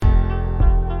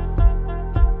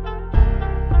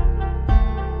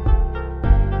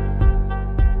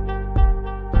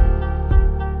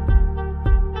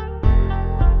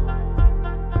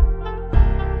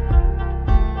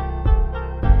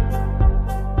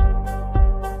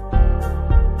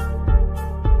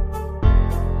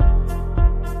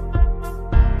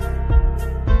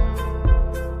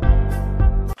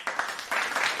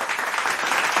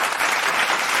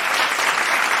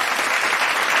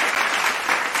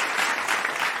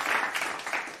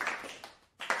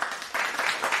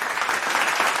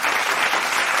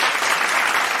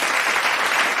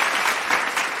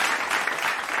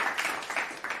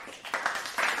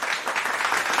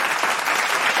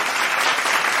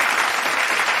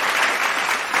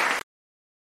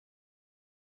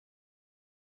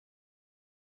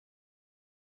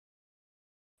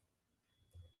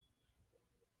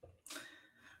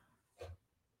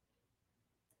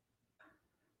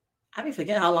I be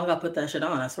forgetting how long I put that shit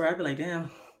on. I swear, I'd be like,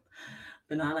 damn.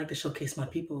 But no, I like to showcase my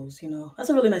peoples. That's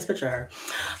a really nice picture of her.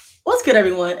 What's good,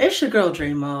 everyone? It's your girl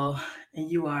Dramo, and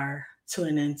you are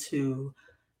tuning in to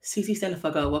CC Stand the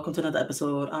Fuck Up. Welcome to another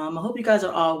episode. I hope you guys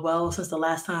are all well since the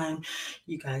last time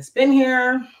you guys been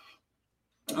here.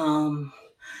 Um,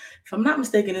 if I'm not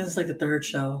mistaken, this is like the third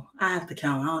show. I have to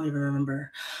count. I don't even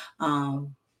remember.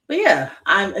 Um, but yeah,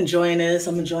 I'm enjoying this.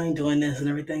 I'm enjoying doing this and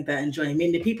everything that enjoying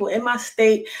meeting the people in my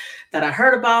state that I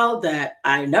heard about that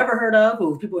I never heard of,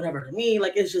 who people never heard of me.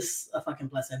 Like it's just a fucking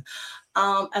blessing.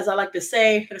 As I like to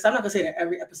say, because I'm not gonna say that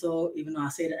every episode, even though I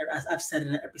say that I've said it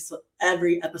in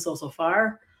every episode so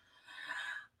far.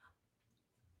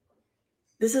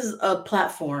 This is a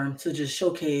platform to just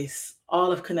showcase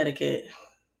all of Connecticut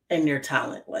and their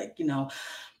talent. Like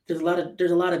there's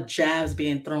a lot of jabs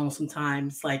being thrown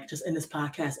sometimes, like just in this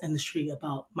podcast industry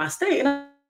about my state, and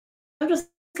I'm just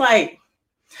like,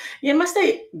 yeah, my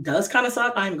state does kind of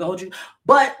suck. I ain't gonna hold you,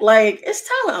 but like it's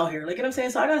talent out here. Like what I'm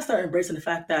saying. So I gotta start embracing the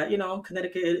fact that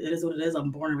Connecticut, it is what it is.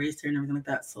 I'm born and raised here and everything like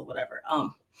that. So whatever.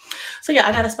 So yeah,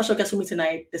 I got a special guest with me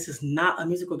tonight. This is not a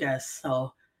musical guest,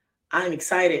 so I'm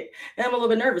excited and I'm a little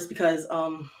bit nervous because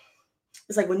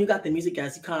it's like when you got the music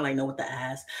guest, you kind of like know what to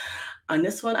ask. On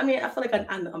this one, I mean, I feel like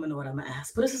I'm gonna know what I'm gonna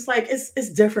ask, but it's just like it's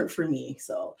different for me.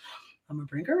 So I'm gonna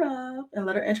bring her up and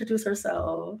let her introduce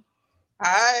herself.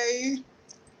 Hi.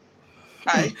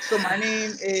 Hi. So my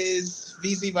name is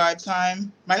VZ Vibe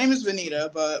Time. My name is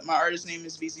Vanita, but my artist name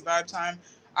is VZ Vibe Time.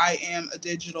 I am a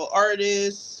digital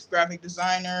artist, graphic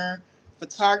designer,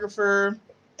 photographer,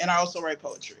 and I also write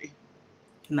poetry.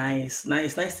 Nice,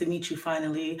 nice, nice to meet you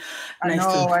finally. I Nice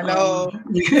to know, I know.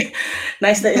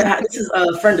 nice to this is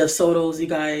a friend of Soto's, you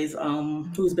guys,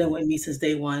 who's been with me since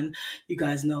day one. You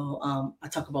guys know I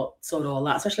talk about Soto a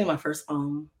lot, especially my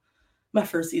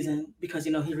first season because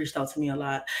he reached out to me a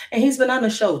lot and he's been on the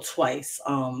show twice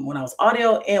when I was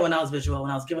audio and when I was visual,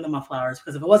 when I was giving him my flowers,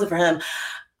 because if it wasn't for him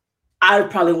I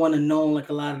probably wouldn't have known like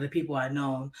a lot of the people I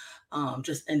know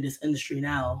just in this industry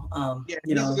now. Yeah,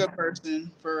 he's a good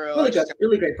person for real. Really good,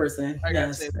 really great person. I gotta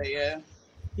Yes. say that. Yeah,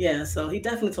 Yeah, so he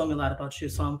definitely told me a lot about you,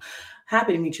 so I'm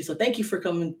happy to meet you. So thank you for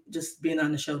coming, just being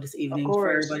on the show this evening. For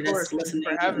of everybody that's course. Thank you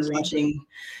for listening having and me. watching,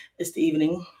 it's the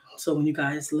evening. So when you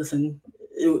guys listen,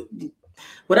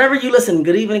 whatever you listen,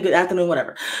 good evening, good afternoon,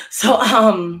 whatever. So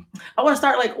I want to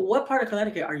start like, what part of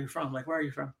Connecticut are you from? Like, where are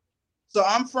you from? So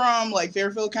I'm from like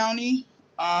Fairfield County.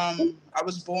 I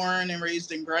was born and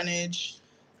raised in Greenwich.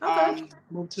 Okay.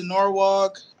 Moved to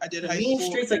Norwalk. I did The high mean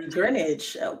school streets of in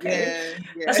Greenwich. Okay.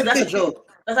 yeah, That's a yeah. joke.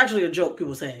 That's actually a joke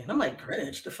people say. And I'm like,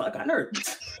 Greenwich, the fuck? I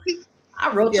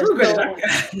rode Yeah, through Greenwich. so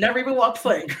I never even walked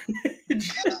foot in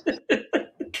Greenwich.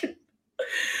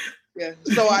 yeah,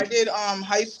 so I did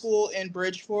high school in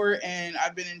Bridgeport, and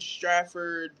I've been in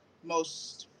Stratford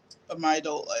most of my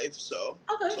adult life.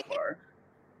 Okay. So far,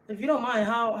 If you don't mind,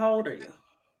 how old are you?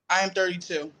 I am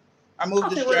 32. I moved to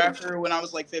Okay, well, Stratford when I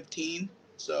was like 15.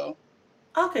 So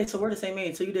okay, so we're the same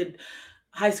age. So you did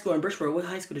high school in Bridgeport. What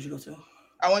high school did you go to?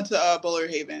 I went to Bullard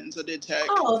Haven, so did tech.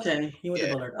 Oh, okay. You went to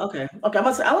Yeah. Bullard. Okay. Okay.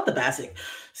 I went to Bassick.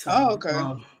 Oh, So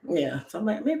okay. yeah. So I'm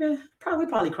like, maybe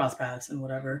probably cross paths and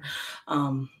whatever.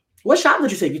 Um what shop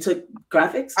did you take? You took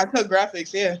graphics? I took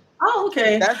graphics. Yeah, Oh,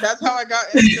 okay. that's how I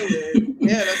got into it.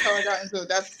 Yeah, that's how I got into it.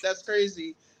 That's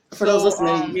crazy. For those So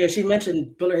listening, yeah, she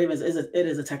mentioned Bullard Havens is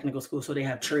a technical school, so they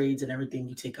have trades and everything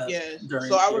you take up yeah, so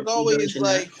during I your was always duration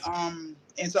there. like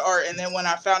into art, and then when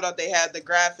I found out they had the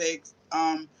graphics,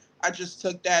 I just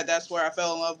took that. That's where I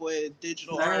fell in love with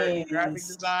digital art and graphic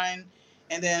Nice. design.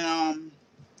 And then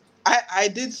I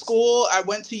did school. I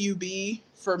went to UB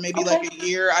for maybe like Okay. a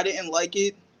year. I didn't like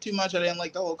it too much. I didn't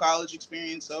like the whole college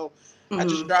experience, so I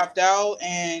just Hmm. dropped out,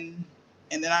 and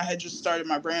then I had just started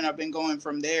my brand. I've been going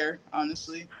from there,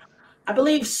 honestly. I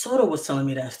believe Soto was telling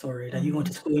me that story that you went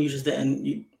to school and you just didn't.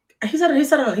 He said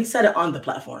it on the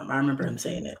platform. I remember him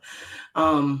saying it.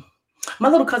 Um, my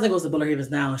little cousin goes to Bullard Havens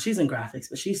now. She's in graphics,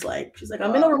 but she's like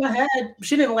I'm in Wow. over my head.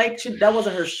 She didn't like that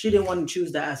wasn't her. She didn't want to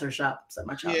choose that as her shop. So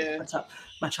Yeah.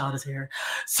 my child is here.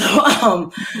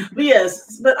 So but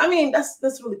yes, but I mean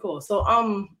that's really cool. So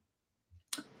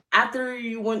after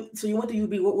you went to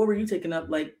UB. What were you taking up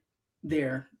like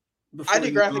there I before did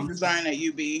you graphic design at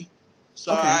UB,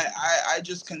 so Okay. I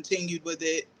just continued with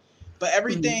it. But Mhm.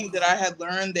 everything that I had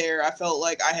learned there, I felt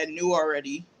like I had knew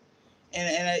already,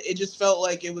 and it just felt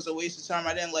like it was a waste of time.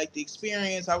 I didn't like the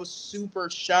experience. I was super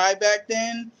shy back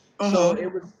then, so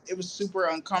Mhm. it was super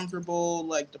uncomfortable,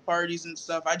 like the parties and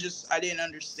stuff. I didn't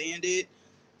understand it,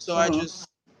 so Mhm.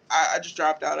 I just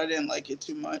dropped out. I didn't like it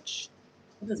too much.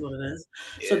 It is what it is.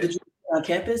 So Yeah. did you live on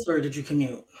campus or did you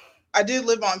commute? I did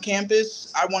live on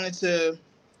campus. I wanted to.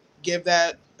 give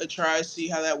that a try, see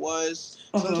how that was.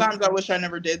 Mm-hmm. Sometimes I wish I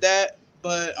never did that,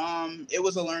 but it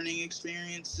was a learning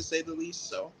experience to say the least.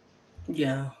 So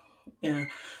Yeah. Yeah.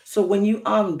 So when you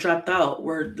dropped out,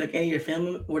 were like any of your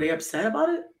family were they upset about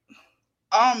it?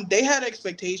 they had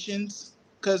expectations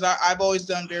because I've always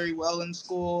done very well in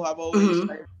school. I've always Mm-hmm.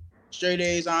 like straight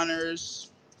A's,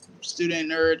 honors,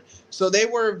 student nerd. So they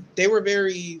were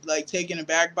very like taken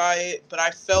aback by it, but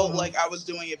I felt Mm-hmm. like I was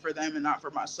doing it for them and not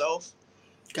for myself.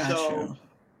 Got So you.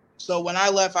 so when I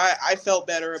left, I felt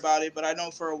better about it, but I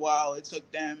know for a while it took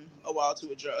them a while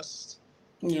to adjust.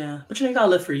 Yeah, but you gotta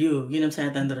live for you. You know what I'm saying?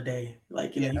 At the end of the day,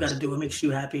 like Yeah, you got to do what absolutely. makes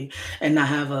you happy, and not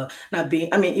have a not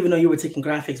being. I mean, even though you were taking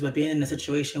graphics, but being in a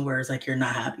situation where it's like you're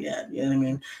not happy at. You know what I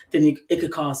mean? Then it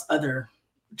could cause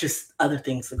just other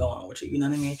things to go on with you. You know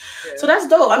what I mean? So Yeah. that's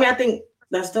dope. I mean, I think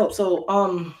that's dope. So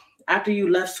after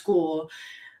you left school,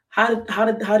 how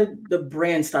did the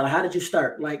brand start? How did you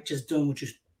start? Like just doing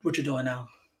what you're doing now?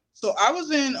 So I was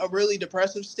in a really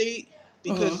depressive state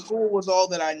because Mhm. school was all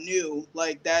that I knew.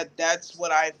 Like that's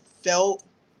what I felt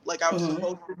like I was Mhm.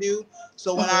 supposed to do.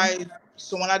 So when Mhm. I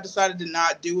so when I decided to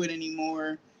not do it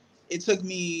anymore, it took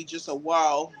me just a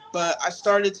while, but I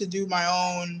started to do my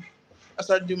own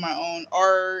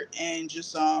art and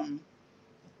just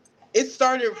it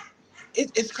started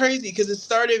it's crazy because it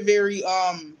started very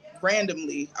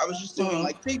randomly. I was just doing Mhm.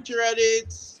 like picture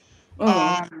edits,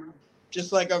 Mhm. um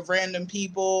just like of random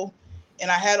people, and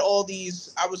I had all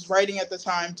these. I was writing at the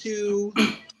time too,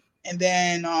 and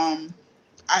then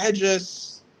I had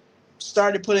just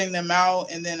started putting them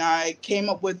out, and then I came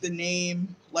up with the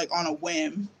name like on a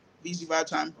whim, VZ Vibe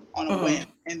Time on a whim, Mhm.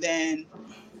 and then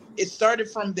it started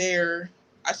from there.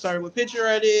 I started with picture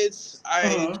edits. I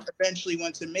Mhm. eventually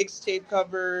went to mixtape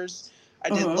covers. I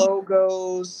did Mhm.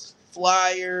 logos,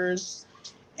 flyers,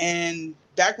 and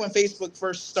back when Facebook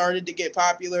first started to get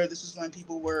popular, this is when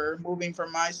people were moving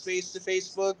from MySpace to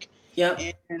Facebook. Yep.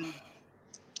 And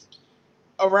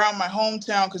around my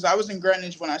hometown, because I was in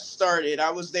Greenwich when I started, I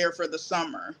was there for the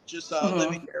summer, just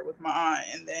living Mhm. there with my aunt.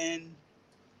 And then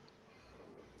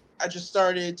I just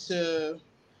started to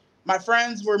my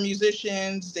friends were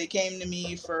musicians. They came to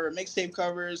me for mixtape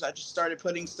covers. I just started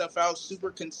putting stuff out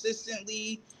super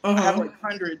consistently. I have Mhm. like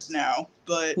hundreds now,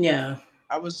 but Yeah.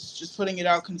 I was just putting it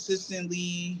out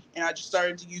consistently, and I just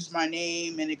started to use my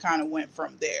name, and it kind of went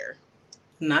from there.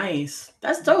 Nice.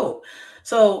 That's dope.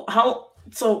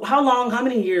 How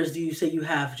many years do you say you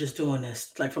have just doing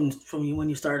this? Like from when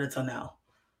you started till now?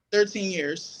 13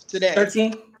 years today.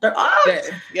 13? Ah, Today.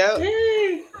 Yep.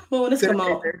 yay. Well, when this come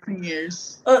Today, out, 13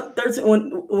 years.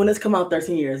 13 when this come out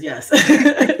 13 years, yes.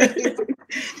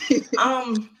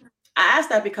 um I asked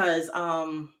that because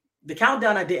the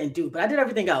countdown I didn't do, but I did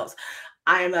everything else.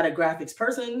 I am not a graphics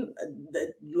person.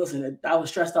 Listen, I was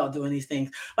stressed out doing these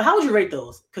things. But how would you rate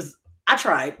those? Because I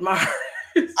tried my I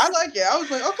hardest. like it. I was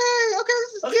like, okay, okay,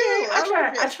 this is Okay, cute. I like I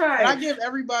it. And I tried. give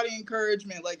everybody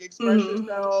encouragement, like express Mhm.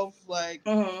 yourself. Like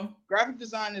Mhm. graphic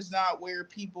design is not where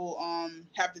people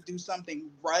have to do something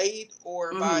right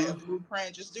or by a Mhm.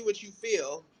 blueprint. Just do what you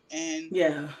feel, and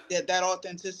Yeah. that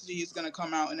authenticity is gonna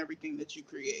come out in everything that you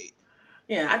create.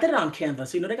 Yeah, I did it on Canva.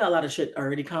 So they got a lot of shit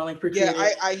already kind of like Yeah,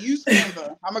 pre-created. I use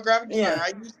Canva. I'm a graphic designer. Yeah.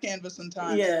 I use Canva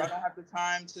sometimes if I Yeah. don't have the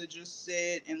time to just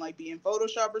sit and like be in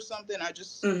Photoshop or something. I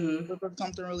just Mhm. look up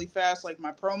something really fast, like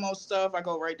my promo stuff. I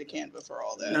go right to Canva for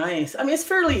all that. Nice. I mean, it's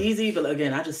fairly easy, but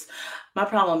again, my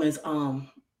problem is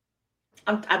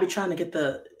I be trying to get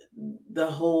the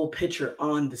whole picture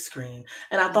on the screen,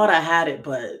 and I thought Mhm. I had it,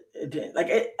 but it didn't.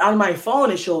 Like on my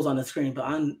phone, it shows on the screen, but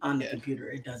on the Yeah. computer,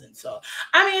 it doesn't. So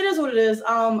I mean, it is what it is.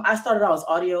 I started out as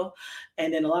audio,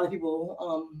 and then a lot of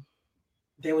people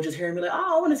they would just hear me like,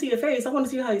 oh, I want to see your face. I want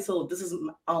to see how you. So this is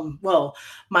well,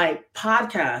 my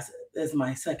podcast is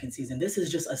my second season. This is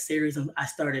just a series I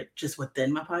started just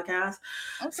within my podcast.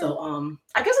 Okay. So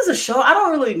I guess it's a show. I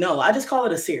don't really know. I just call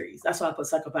it a series. That's why I put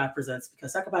Psychopath Presents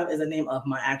because Psychopath is the name of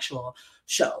my actual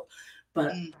show.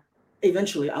 But Mm.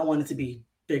 eventually I want it to be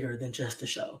bigger than just a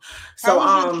show. How So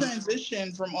was your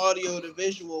transition from audio to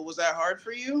visual? Was that hard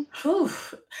for you? whew,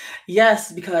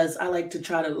 yes, because I like to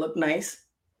try to look nice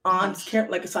on Hmm.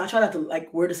 camera. Like, so I try not to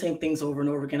like wear the same things over and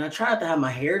over again. I try not to have my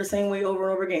hair the same way over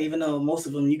and over again, even though most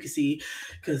of them you can see,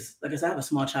 because like I said, I have a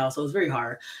small child, so it's very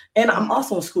hard. And I'm Hmm.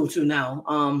 also in school too now.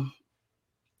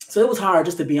 So it was hard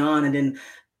just to be on and then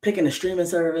picking a streaming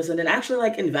service and then actually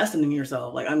like investing in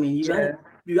yourself. Like, I mean, Yeah.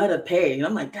 you gotta pay. And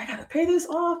I'm like, I gotta pay this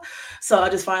off. So I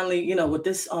just finally, with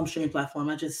this streaming platform,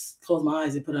 I just closed my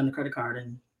eyes and put it on the credit card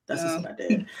and that's just Uh, what I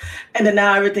did. And then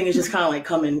now everything is just kind of like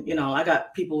coming, I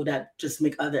got people that just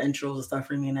make other intros and stuff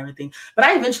for me and everything. But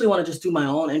I eventually want to just do my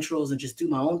own intros and just do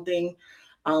my own thing.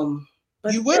 Um,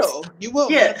 You but will. You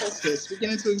will yeah, manifest it.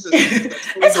 Speaking into existence.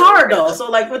 That's what we it's do. hard though. So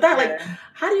like with that, like, Yeah.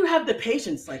 how do you have the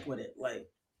patience like with it? Like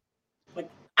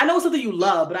I know it's something you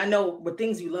love, but I know with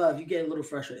things you love, you get a little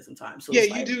frustrated sometimes. So Yeah, it's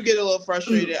you like, do get a little mm,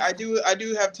 frustrated. I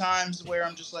do have times where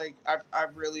I'm just like, I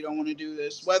really don't want to do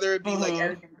this. Whether it be like mm-hmm.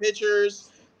 editing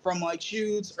pictures from like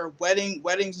shoots or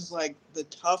weddings is like the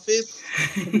toughest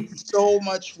because it's so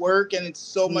much work and it's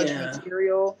so much Yeah.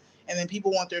 material, and then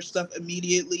people want their stuff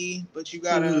immediately, but you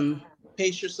gotta Mm-hmm.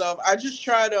 pace yourself. I just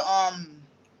try to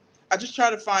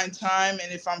find time,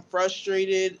 and if I'm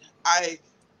frustrated,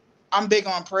 I'm big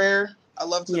on prayer. I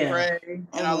love to Yeah. pray,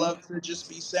 and I Mm-hmm. love to just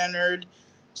be centered,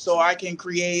 so I can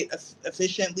create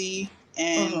efficiently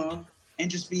Mm-hmm.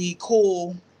 and just be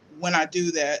cool when I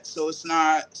do that. So it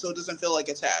doesn't feel like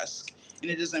a task, and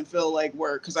it doesn't feel like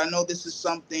work because I know this is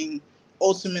something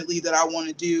ultimately that I want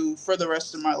to do for the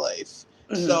rest of my life.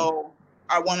 Mm-hmm. So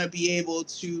I want to be able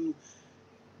to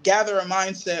gather a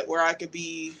mindset where I could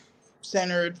be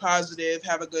centered, positive,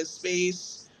 have a good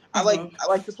space. Mm-hmm. I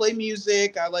like to play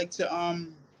music. I like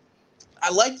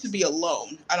to be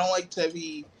alone. I don't like to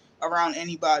be around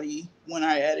anybody when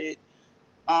I edit.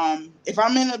 If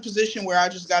I'm in a position where I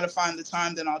just got to find the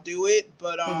time, then I'll do it.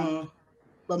 Mm-hmm.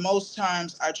 But most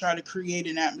times I try to create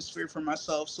an atmosphere for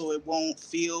myself so it won't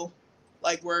feel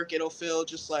like work. It'll feel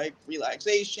just like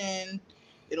relaxation.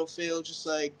 It'll feel just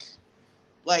like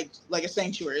a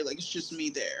sanctuary. Like it's just me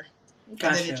there,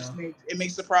 and then Gotcha. it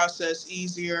makes the process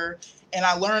easier. And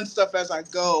I learn stuff as I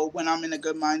go when I'm in a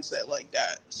good mindset like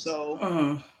that.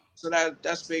 Mm-hmm. So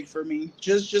that's big for me.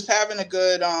 Just having a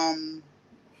good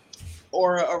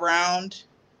aura around,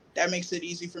 that makes it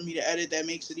easy for me to edit. That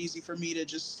makes it easy for me to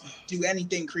just do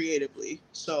anything creatively.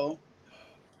 So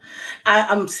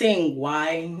I'm seeing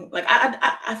why. Like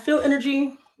I feel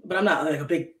energy, but I'm not like a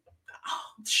big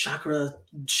chakra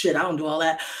shit. I don't do all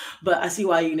that. But I see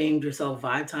why you named yourself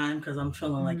Vibe Time because I'm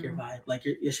feeling like your mm. vibe, like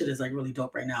your shit is like really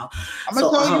dope right now. I'm gonna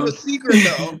So tell you a secret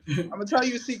though. I'm gonna tell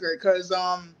you a secret because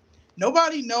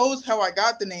nobody knows how I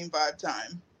got the name Vibe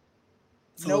Time.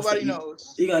 so what's the Nobody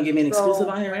knows. you gonna give me an exclusive So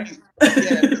on here? when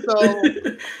yeah,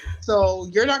 so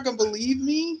you're not gonna believe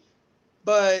me,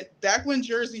 but back when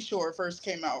Jersey Shore first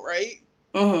came out, right?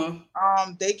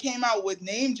 Mm-hmm. They came out with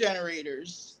name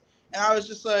generators, and I was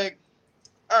just like,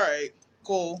 all right,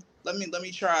 cool. Let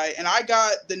me try, and I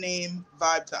got the name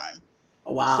Vibe Time.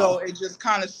 So Wow. it just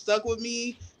kind of stuck with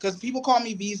me because people call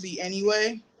me VZ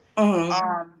anyway. Mm-hmm.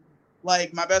 Um,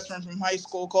 like my best friend from high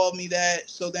school called me that,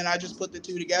 so then I just put the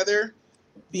two together,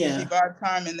 VZ Yeah. Vibe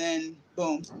Time, and then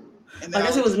boom, and then I I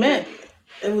guess it like to was say, meant.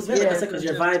 It was meant, like I yeah, said, because because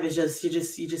your just vibe is just you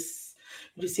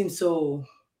just seem so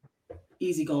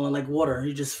easy going, like water.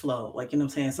 You just flow, like you know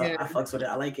what I'm saying. So yeah, I fucks with it.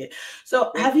 I like it.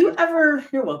 So thank have you you. ever?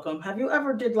 You're welcome. Have you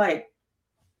ever did like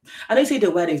I know you say you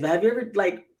did weddings, but have you ever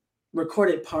like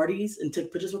recorded parties and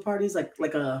took pictures of parties, like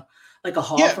a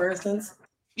hall, Yeah, for instance?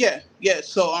 yeah.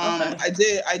 So Okay.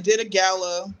 I did a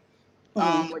gala,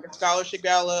 Mm-hmm. like a scholarship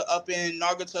gala up in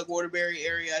Naugatuck Waterbury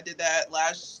area. I did that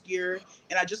last year,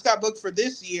 and I just got booked for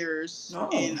this year's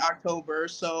in Oh, October.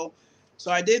 So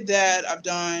I did that. I've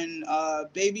done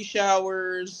baby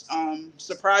showers,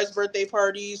 surprise birthday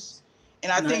parties,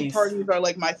 and I think nice. parties are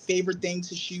like my favorite thing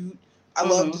to shoot. I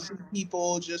love to Mm-hmm. see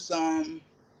people just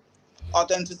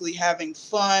authentically having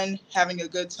fun, having a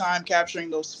good time, capturing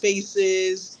those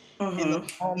faces and Mm-hmm.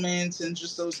 those moments and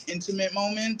just those intimate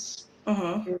moments.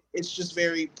 Mm-hmm. It's just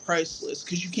very priceless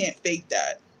because you can't fake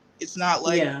that. It's not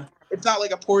like Yeah. it's not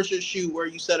like a portrait shoot where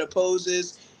you set up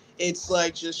poses. It's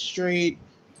like just straight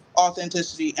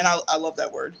authenticity, and I love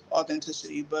that word,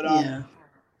 authenticity. But Yeah.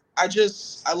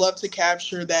 I love to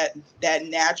capture that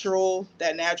natural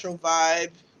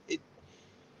vibe. It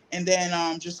and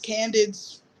then just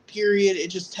Candid's period. It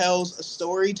just tells a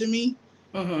story to me,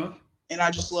 Mm-hmm. and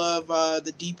I just love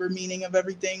the deeper meaning of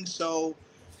everything. So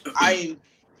I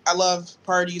I love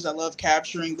parties. I love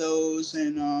capturing those,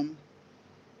 and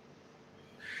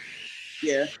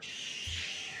yeah.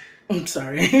 I'm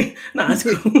sorry. Nah, it's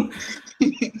cool.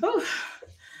 Whew.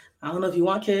 I don't know if you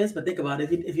want kids, but think about it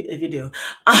if you do.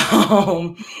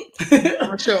 Um,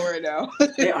 I'm a show right now.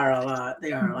 they are a lot.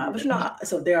 They are a lot. But you Yeah. know,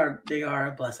 so they are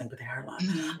a blessing, but they are a lot.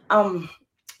 Mhm. Um,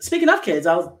 speaking of kids,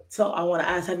 I want to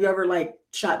ask: have you ever like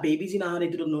shot babies? You know how they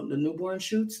do the newborn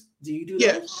shoots? Do you do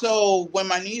Yeah. those? So when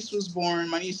my niece was born,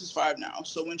 my niece is 5 now.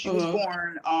 So when she was Mm-hmm.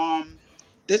 born,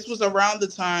 this was around the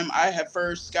time I had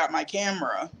first got my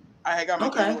camera. I had got my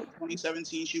camera Okay. like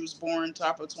 2017. She was born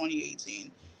top of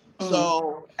 2018. Mm-hmm.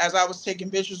 So as I was taking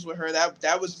pictures with her,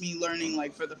 that was me learning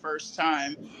like for the first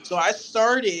time. So I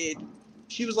started.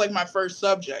 She was like my first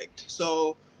subject.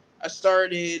 So I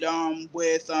started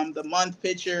with the month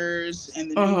pictures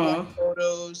and the newborn Mhm.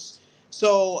 photos.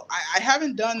 So I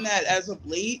haven't done that as of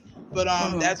late, but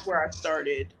Mhm. that's where I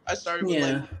started. I started with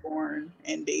like Yeah. newborn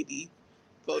and baby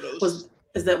Was photos.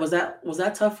 was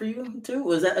that tough for you too?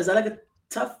 Was that is that like a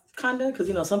tough kind of?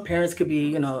 Because some parents could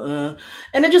be and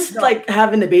then just No, like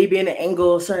having the baby in an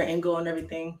angle, certain angle, and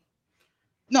everything.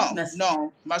 no, That's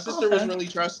no. My sister was okay. really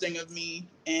trusting of me,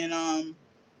 and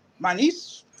my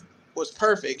niece was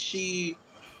perfect. She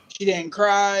didn't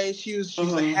cry. She's a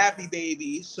Mhm. happy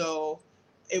baby. So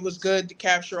it was good to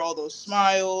capture all those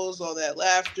smiles, all that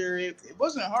laughter. It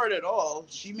wasn't hard at all.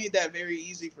 She made that very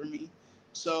easy for me.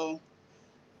 So,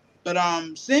 but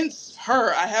since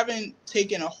her, I haven't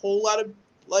taken a whole lot of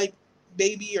like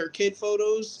baby or kid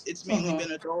photos. It's mainly Mhm.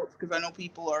 been adults because I know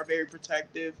people are very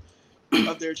protective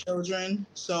of their children.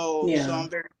 So Yeah. I'm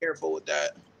very careful with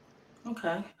that.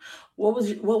 Okay. What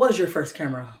was your first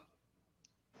camera?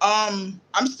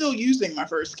 I'm still using my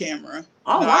first camera.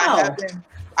 Oh No, wow.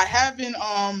 I haven't,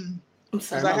 I'm because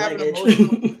sorry, I my have an luggage.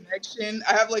 emotional connection.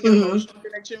 I have like an Mhm. emotional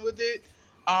connection with it.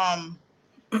 Um,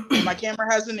 and my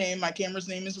camera has a name. My camera's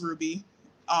name is Ruby.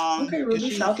 Okay, Ruby.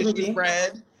 Shout out to Cause she's Ruby.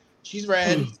 red. She's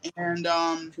red, and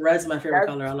Red's my favorite that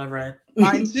color. I love red.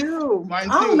 mine too. Mine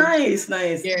Oh, too. nice,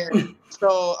 nice. Yeah.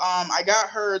 So I got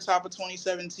her top of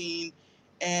 2017,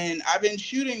 and I've been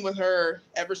shooting with her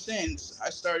ever since I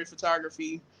started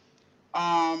photography.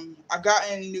 I've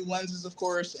gotten new lenses, of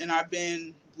course, and I've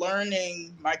been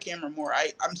learning my camera more.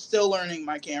 I'm still learning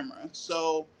my camera.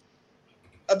 So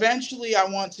eventually I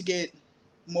want to get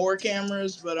more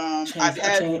cameras, but I've I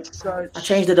had changed. I such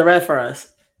changed it to red for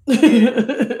us.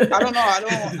 yeah. I don't know. I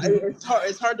don't.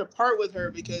 It's hard to part with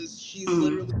her because she's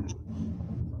literally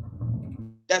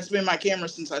Mm. that's been my camera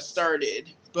since I started.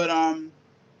 But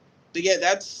yeah,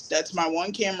 that's my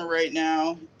one camera right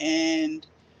now, and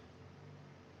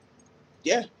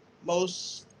yeah,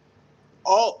 most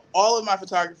all of my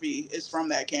photography is from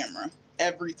that camera.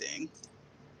 Everything.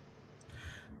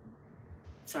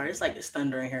 Sorry, it's like it's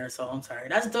thundering here, so I'm sorry.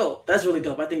 That's dope. That's really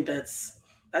dope. I think that's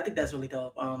really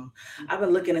dope. I've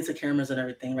been looking into cameras and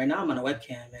everything. Right now, I'm on a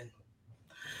webcam, and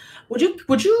would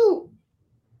you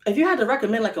if you had to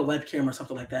recommend like a webcam or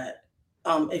something like that,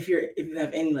 if you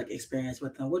have any like experience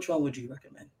with them, which one would you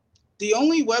recommend? The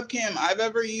only webcam I've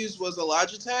ever used was a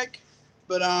Logitech,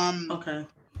 but Okay.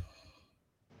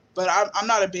 I'm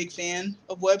not a big fan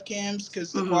of webcams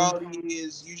because the Mm-hmm. quality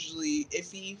is usually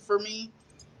iffy for me.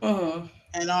 Mm-hmm.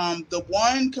 And the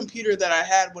one computer that I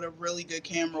had with a really good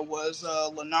camera was a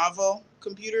Lenovo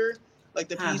computer, like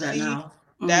the Have that PC. now.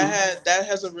 Mm-hmm. That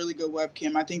has a really good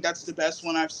webcam. I think that's the best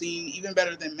one I've seen, even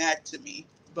better than Mac to me.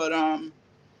 But um,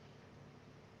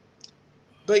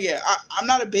 but yeah, I'm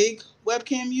not a big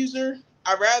webcam user.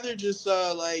 I rather just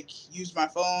like use my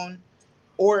phone,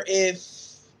 or if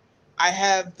I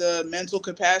have the mental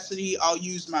capacity, I'll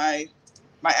use my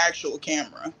actual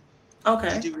camera to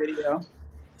Okay. do video.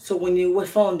 So what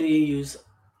phone do you use?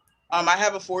 I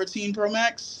have a 14 Pro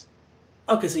Max.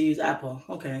 Okay, so you use Apple.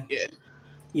 Okay. Yeah.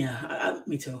 Yeah,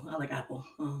 me too. I like Apple.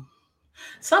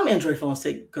 Some Android phones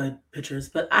take good pictures,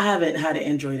 but I haven't had an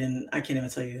Android in I can't even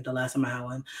tell you the last time I had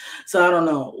one. So I don't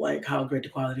know like how great the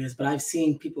quality is, but I've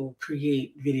seen people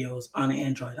create videos on an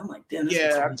Android. I'm like, damn, this looks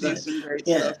Yeah, really I've seen good. some great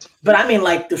Yeah. stuff But too. I mean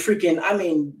like the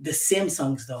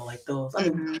Samsungs though, like those. I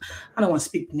mean, Hmm. I don't want to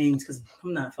speak names because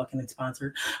I'm not fucking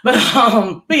sponsored. But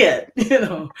but yeah,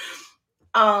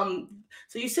 Um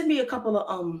so you sent me a couple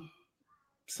of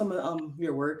some of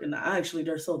your work and I actually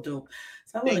they're so dope.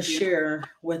 So I want to Thank you. share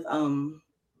with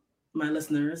my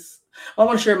listeners. Well, I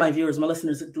want to share my viewers, my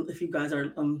listeners. If you guys are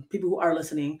people who are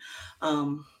listening,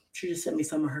 she just sent me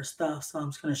some of her stuff, so I'm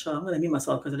just gonna show. I'm gonna mute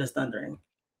myself because it is thundering.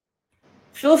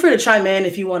 Feel free to chime in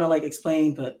if you want to like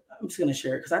explain, but I'm just gonna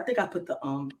share it because I think I put them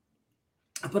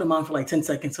on for like 10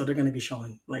 seconds, so they're gonna be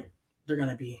showing like they're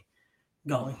gonna be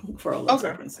going for a little Okay.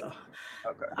 second. So,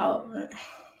 Okay. I'll,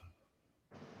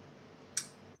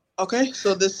 Okay.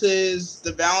 So this is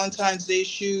the Valentine's Day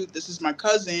shoot. This is my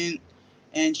cousin,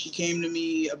 and she came to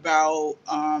me about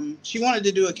she wanted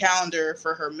to do a calendar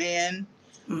for her man.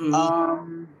 mm-hmm.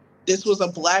 Um, this was a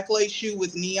blacklight shoot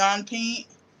with neon paint.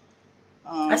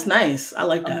 That's Um, nice. I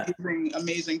like that.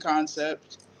 amazing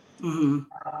concept. Mm-hmm.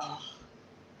 Uh,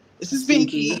 this That's is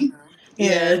Binky. Binky.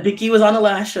 Yeah, Yeah. Binky was on the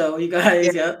last show. You Yeah.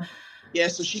 guys, yep. Yeah.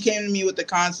 So she came to me with the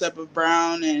concept of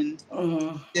brown and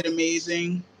Mm-hmm. did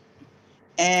amazing.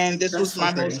 And this That's was so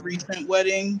my pretty. most recent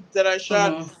wedding that I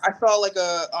shot. Mm-hmm. I saw like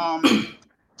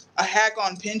a hack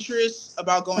on Pinterest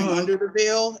about going Mm-hmm. under the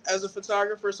veil as a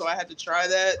photographer, so I had to try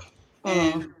that.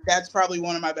 Mm-hmm. And that's probably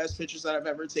one of my best pictures that I've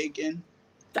ever taken.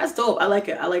 That's dope. I like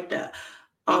it. I like that.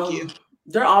 Thank Um, you.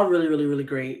 They're all really, really, really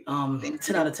great. Thank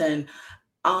 10 you. out of 10.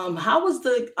 How was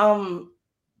the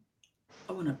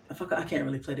I wanna if I can't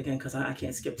really play it again because I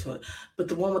can't skip to it. But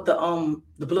the one with the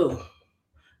blue, The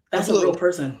that's a real blue.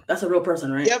 person. That's a real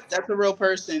person, right? Yep, that's a real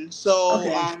person. So,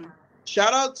 Okay.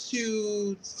 shout out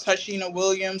to Tashina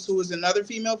Williams, who was another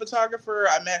female photographer.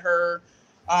 I met her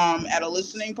at a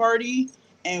listening party,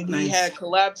 and we Nice. had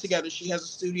collabed together. She has a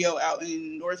studio out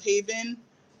in North Haven,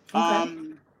 Okay.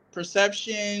 um,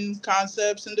 Perception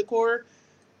Concepts and Decor.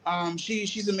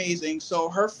 She's amazing. So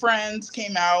her friends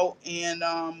came out, and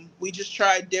we just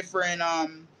tried different.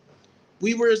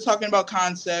 We were talking about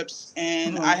concepts,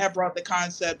 and I Mhm. have brought the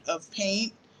concept of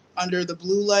paint under the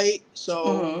blue light.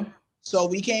 Mhm. So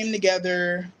we came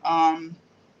together, and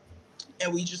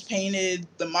we just painted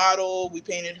the model. We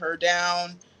painted her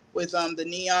down with the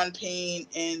neon paint,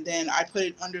 and then I put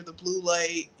it under the blue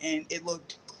light, and it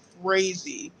looked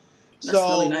crazy. That's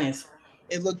really So nice.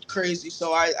 it looked crazy.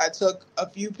 So I took a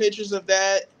few pictures of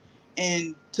that,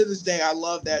 and to this day, I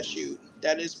love that shoot.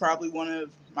 That is probably one of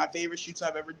my favorite shoots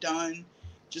I've ever done.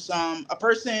 Just a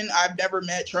person I've never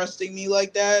met trusting me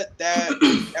like that. That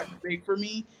was big for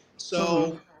me.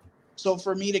 Mhm. So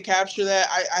for me to capture that,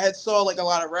 I had saw like a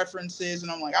lot of references,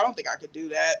 and I'm like, I don't think I could do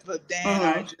that.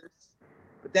 Mhm.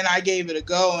 But then I gave it a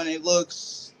go, and it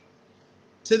looks,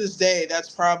 to this day, that's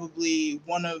probably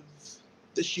one of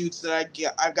the shoots that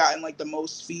I've gotten like the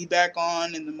most feedback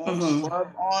on and the most Mhm.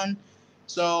 love on.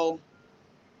 So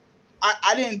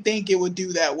I didn't think it would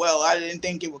do that well. I didn't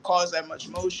think it would cause that much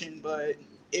motion, but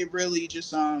it really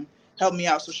just helped me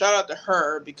out. So shout out to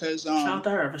her because Shout out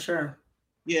to her for sure.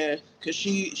 yeah, because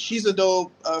she's a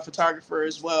dope photographer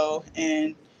as well,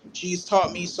 and she's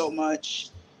taught me so much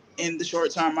in the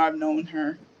short time I've known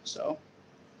her. So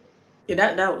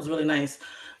Yeah, that was really nice.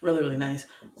 Really, really nice.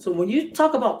 So when you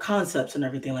talk about concepts and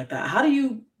everything like that, how do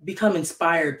you become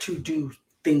inspired to do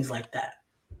things like that?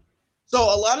 a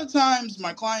lot of times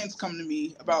my clients come to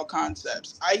me about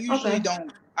concepts. Okay.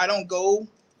 I don't go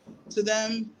to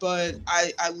them, but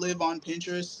I live on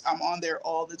Pinterest. I'm on there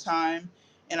all the time,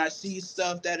 and I see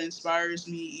stuff that inspires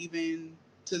me, even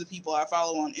to the people I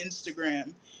follow on Instagram.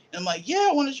 And I'm like, yeah,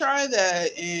 I want to try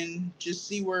that and just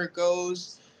see where it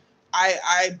goes.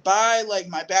 I buy like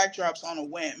my backdrops on a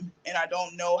whim, and I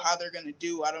don't know how they're gonna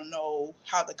do. I don't know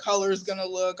how the color is gonna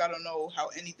look. I don't know how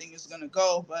anything is gonna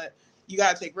go, but you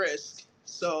gotta take risk.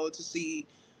 So to see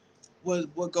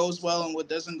what goes well and what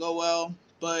doesn't go well.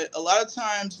 But a lot of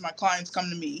times my clients come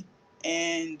to me,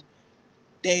 and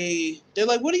they're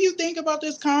like, "What do you think about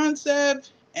this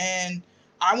concept?" And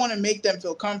I want to make them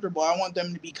feel comfortable. I want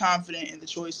them to be confident in the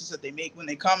choices that they make when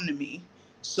they come to me.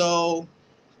 So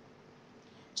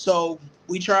so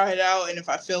we try it out, and if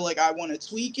I feel like I want to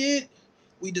tweak it,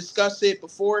 we discuss it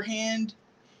beforehand.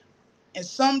 And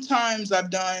sometimes I've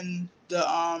done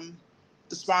the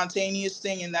spontaneous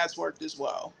thing, and that's worked as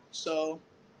well. So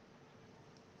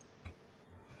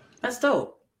That's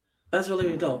dope. That's really,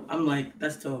 really dope. I'm like,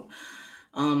 that's dope.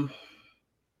 Um,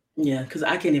 yeah, because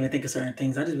I can't even think of certain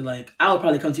things. I just be like, I would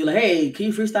probably come to you like, hey, can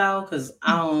you freestyle? Because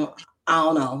I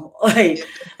don't know. Like, yeah.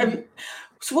 have you,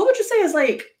 so what would you say is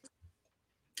like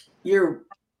your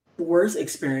worst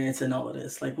experience in all of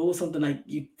this? Like, what was something like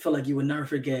you feel like you would never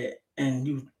forget and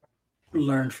you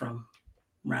learned from,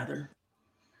 rather?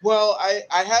 Well,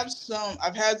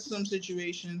 I've had some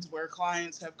situations where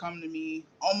clients have come to me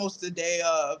almost the day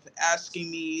of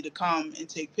asking me to come and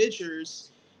take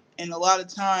pictures. And a lot of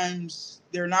times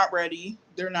they're not ready,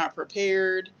 they're not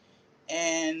prepared,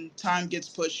 and time gets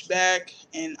pushed back.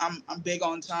 And I'm big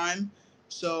on time.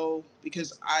 So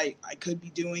because I could be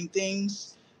doing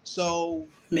things. So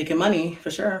Making money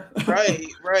for sure. right.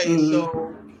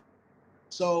 Hmm.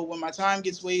 So when my time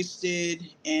gets wasted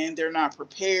and they're not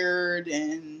prepared,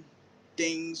 and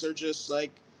things are just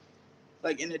like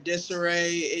in a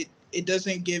disarray, it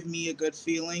doesn't give me a good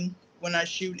feeling when I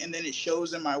shoot, and then it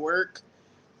shows in my work,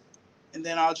 and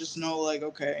then I'll just know like,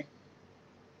 okay,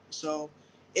 so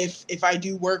if I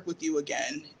do work with you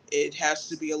again, it has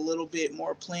to be a little bit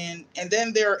more planned. And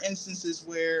then there are instances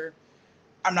where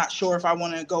I'm not sure if I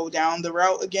want to go down the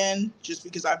route again, just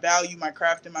because I value my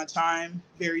craft and my time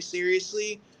very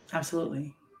seriously.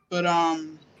 Absolutely. But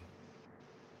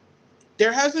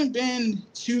there hasn't been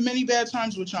too many bad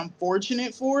times, which I'm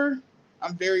fortunate for.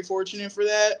 I'm very fortunate for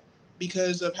that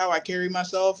because of how I carry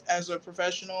myself as a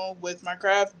professional with my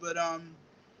craft. But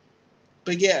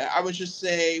yeah, I would just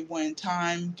say when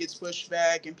time gets pushed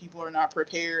back and people are not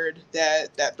prepared,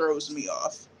 that throws me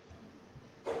off.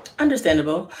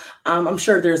 Understandable. I'm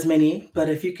sure there's many, but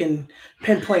if you can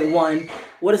pinpoint one,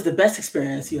 what is the best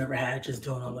experience you ever had just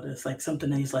doing all of this? Like something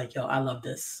that he's like, yo, I love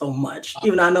this so much.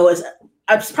 Even though I know it's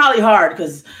it's probably hard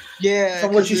because Yeah,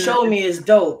 from what because you showed me is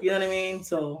dope. You know what I mean?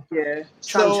 So yeah.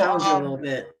 trying to So challenge you a little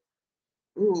bit.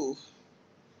 ooh,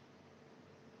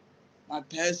 my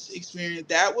best experience,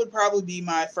 that would probably be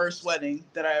my first wedding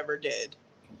that I ever did.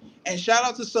 And shout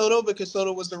out to Soto because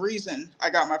Soto was the reason I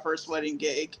got my first wedding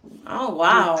gig. Oh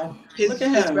his wow, look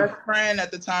at his him. best friend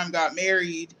at the time got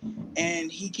married,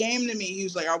 and he came to me. He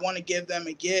was like, "I want to give them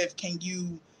a gift. Can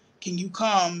you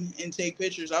come and take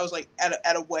pictures?" I was like,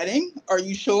 at a wedding? Are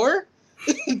you sure?"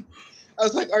 I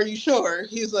was like, "Are you sure?"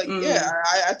 He was like, "Yeah, Mm.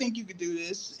 I think you could do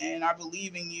this, and I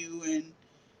believe in you."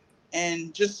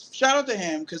 And just shout out to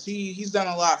him because he's done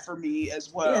a lot for me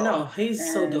as Yeah, well. no,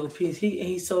 he's so And dope.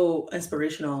 He's so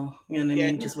inspirational. You know what I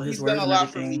yeah, mean? Just with his he's done words a and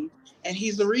lot for everything. me, and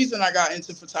he's the reason I got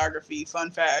into photography.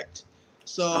 Fun fact.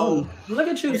 Oh, So look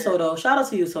at you, yeah, Soto. Shout out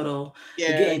to you, Soto,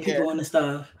 for yeah, getting yeah. people in the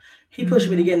stuff. He pushed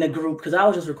me to Hmm. get in the group because I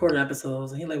was just recording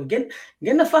episodes, and he like, well, get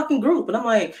in the fucking group, and I'm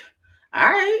like, all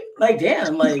right, like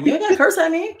damn, like you ain't gotta curse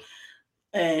at me,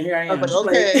 and here I I was like, am, like,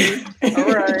 okay, all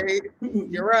right,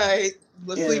 you're right.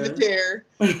 Let's leave it yeah. there.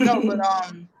 No, but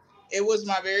it was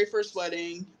my very first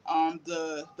wedding.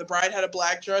 The bride had a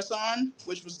black dress on,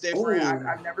 which was different. Oh,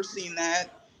 I've never seen that,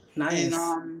 and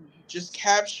nice. just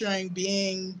capturing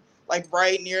being like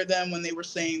right near them when they were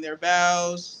saying their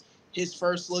vows. His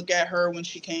first look at her when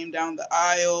she came down the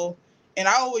aisle, and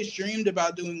I always dreamed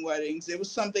about doing weddings. It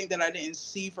was something that I didn't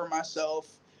see for myself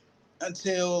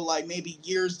until like maybe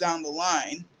years down the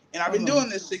line. And I've been Hmm. doing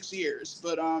this 6 years,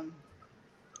 but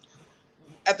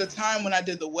at the time when I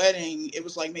did the wedding, it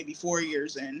was like maybe 4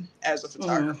 years in as a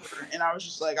Hmm. photographer, and I was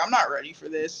just like, I'm not ready for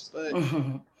this.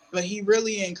 Hmm. But he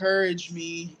really encouraged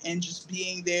me, and just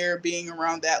being there, being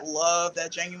around that love,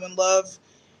 that genuine love,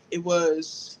 it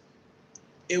was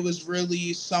it was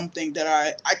really something that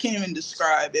I can't even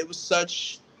describe. It was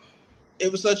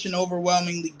such an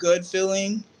overwhelmingly good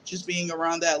feeling just being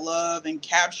around that love and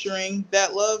capturing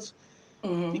that love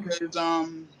Hmm. because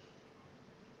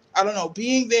I don't know,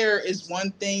 being there is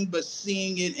one thing, but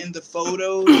seeing it in the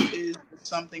photos is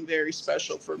something very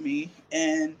special for me.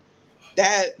 And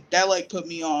that like put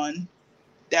me on.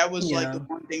 That was like Yeah, the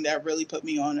one thing that really put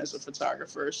me on as a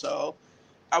photographer. So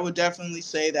I would definitely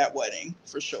say that wedding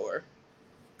for sure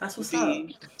that's would what's up.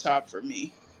 be top for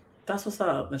me. That's what's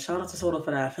up. And shout out to Soto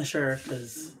for that for sure,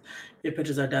 because your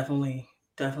pictures are definitely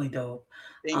dope.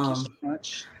 Thank you so Um,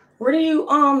 much. where do you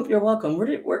you're welcome. Where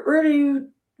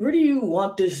do you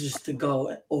want this just to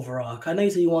go overall? 'Cause I know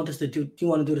you said you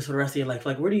want to do this for the rest of your life.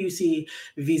 Like where do you see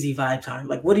VZ Vibe Time?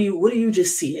 Like what do you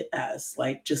just see it as?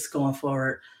 Like just going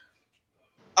forward.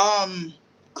 Um,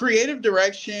 Creative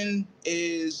direction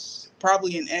is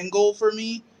probably an end goal for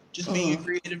me. Just being a Hmm.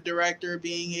 creative director,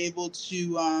 being able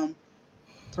to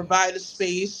provide a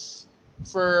space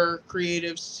for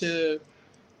creatives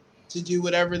to do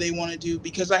whatever they want to do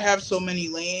because I have so many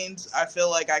lanes. I feel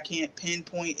like I can't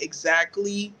pinpoint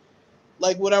exactly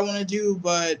like what I want to do,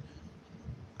 but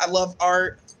I love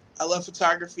art, I love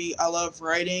photography, I love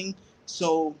writing.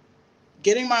 So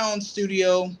getting my own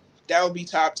studio, that would be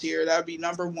top tier. That would be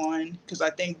number one because I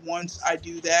think once I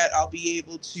do that, I'll be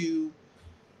able to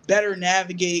better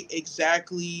navigate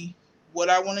exactly what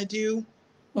I want to do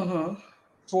Hmm.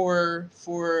 for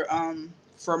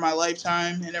my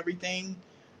lifetime and everything.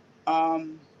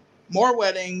 Um, More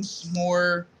weddings,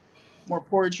 more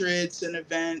portraits and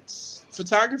events.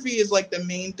 Photography is like the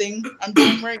main thing I'm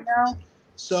doing right now.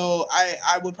 So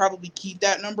I would probably keep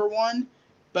that number one,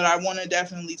 but I want to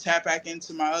definitely tap back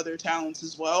into my other talents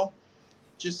as well,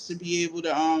 just to be able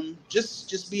to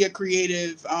just be a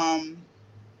creative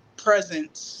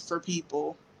presence for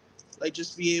people, like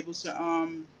just be able to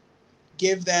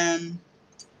give them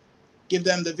give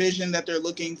them the vision that they're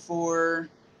looking for,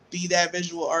 be that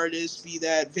visual artist, be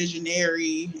that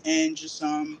visionary, and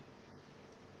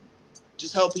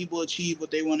just help people achieve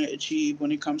what they want to achieve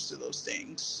when it comes to those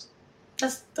things.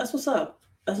 That's what's up.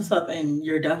 That's what's up. And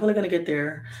you're definitely gonna get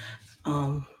there.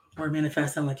 Or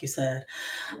manifesting like you said.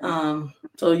 Yeah,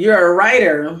 So you're a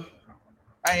writer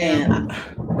I and am.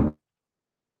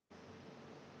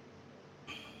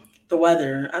 the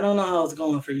weather. I don't know how it's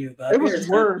going for you, but It up here was it's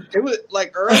kind worse. It was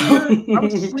like earlier. I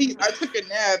was of. asleep. I took a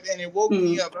nap and it woke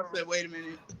me Mm. up. I said, "Wait a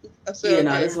minute." I said, Yeah,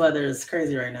 no, "Okay." this weather is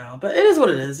crazy right now, but it is what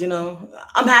it is. You know,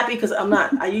 I'm happy because I'm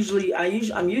not. I'm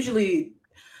usually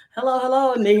hello,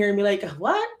 hello, and they hear me like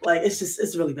what? Like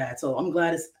it's really bad. So I'm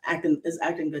glad it's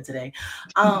acting good today.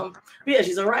 But yeah,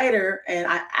 she's a writer, and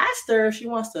I asked her if she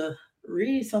wants to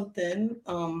read something.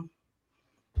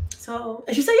 So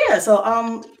and she said yeah. So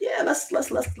yeah, let's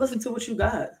listen to what you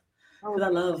got because Okay.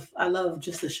 I love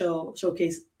just to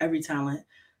showcase every talent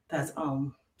that's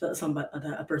that somebody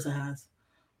that a person has.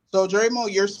 So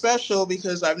Dramo, you're special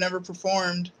because I've never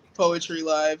performed poetry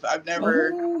live.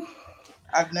 Oh,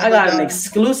 I've I never got an done.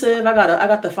 exclusive. I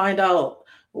got to find out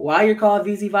why you're called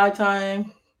VZ Vibe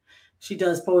Time. She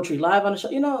does poetry live on the show.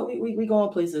 You know, we going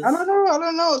I don't places. know. I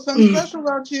don't know. Something special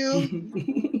about you.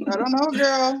 I don't know,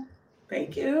 girl.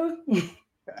 Thank you.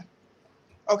 Okay.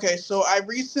 Okay, so I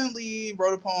recently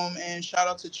wrote a poem and shout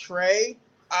out to Trey.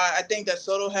 I think that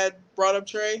Soto had brought up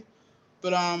Trey,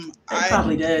 but They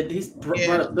probably I did. He's yeah,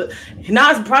 brought up, but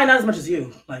not probably not as much as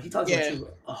you. Like he talks about yeah, you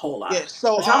a whole lot. yeah.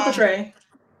 So But shout out to Trey.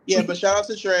 yeah, but shout out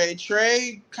to Trey.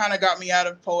 Trey kind of got me out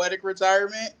of poetic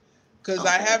retirement because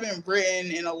I Okay. haven't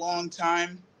written in a long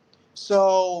time.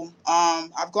 So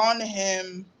I've gone to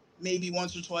him maybe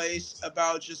once or twice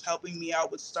about just helping me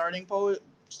out with starting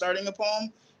a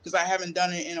poem because I haven't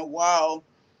done it in a while,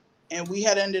 and we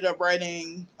had ended up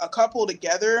writing a couple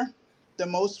together. The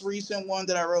most recent one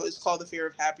that I wrote is called "The Fear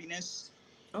of Happiness,"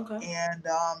 Okay. and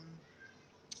um,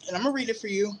 and I'm gonna read it for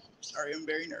you. Sorry, I'm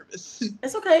very nervous.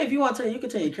 It's okay if you want to. You can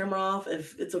turn your camera off.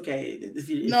 If it's okay. If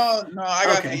you if No, no, I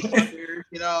got okay. faith out here.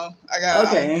 You know, I got.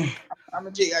 Okay. I'm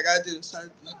a G. I gotta do this.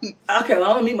 Okay. Well,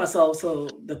 I'm gonna mute myself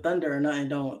so the thunder or nothing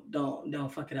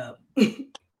don't fuck it up.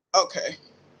 Okay.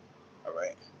 All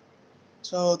right.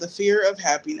 So the fear of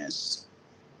happiness.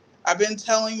 I've been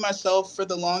telling myself for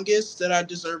the longest that I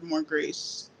deserve more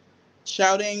grace.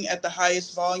 Shouting at the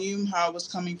highest volume how I was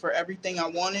coming for everything I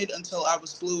wanted until I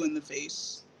was blue in the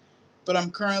face. But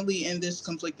I'm currently in this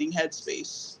conflicting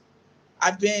headspace.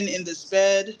 I've been in this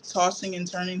bed, tossing and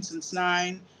turning since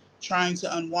 9, trying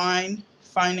to unwind,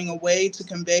 finding a way to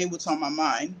convey what's on my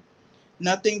mind.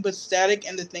 Nothing but static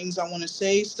and the things I want to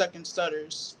say stuck in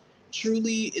stutters.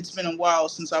 Truly, it's been a while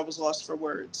since I was lost for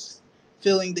words.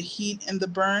 Feeling the heat and the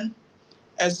burn,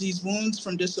 as these wounds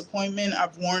from disappointment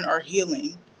I've worn are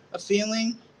healing, a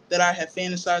feeling that I have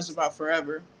fantasized about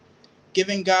forever.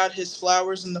 Giving God his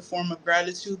flowers in the form of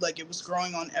gratitude like it was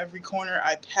growing on every corner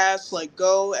I pass, let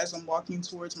go as I'm walking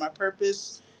towards my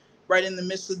purpose, right in the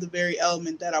midst of the very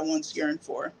element that I once yearned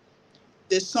for.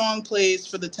 This song plays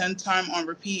for the 10th time on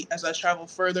repeat as I travel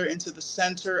further into the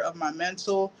center of my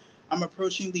mental. I'm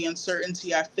approaching the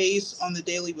uncertainty I face on the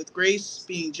daily with grace,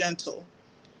 being gentle.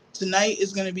 Tonight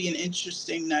is going to be an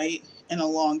interesting night and a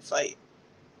long fight.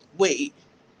 Wait,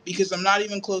 because I'm not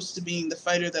even close to being the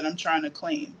fighter that I'm trying to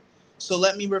claim. So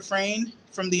let me refrain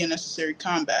from the unnecessary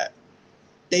combat.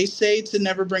 They say to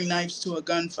never bring knives to a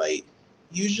gunfight.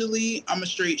 Usually, I'm a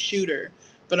straight shooter,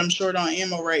 but I'm short on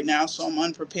ammo right now, so I'm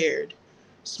unprepared.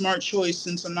 Smart choice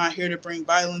since I'm not here to bring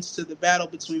violence to the battle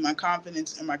between my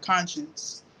confidence and my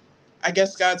conscience. I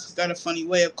guess God's got a funny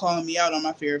way of calling me out on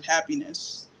my fear of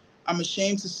happiness. I'm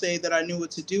ashamed to say that I knew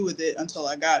what to do with it until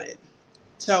I got it.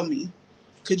 Tell me,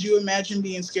 could you imagine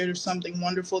being scared of something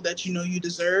wonderful that you know you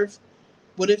deserve?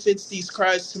 What if it's these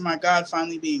cries to my God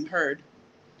finally being heard?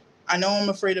 I know I'm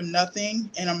afraid of nothing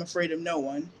and I'm afraid of no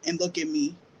one. And look at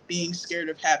me, being scared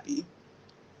of happy.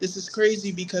 This is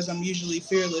crazy because I'm usually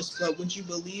fearless, but would you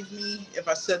believe me if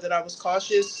I said that I was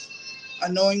cautious?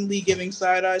 Unknowingly giving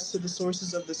side eyes to the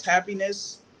sources of this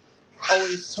happiness,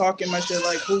 always talking my shit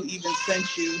like who even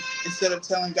sent you instead of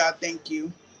telling God thank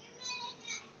you.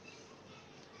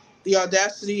 The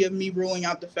audacity of me ruling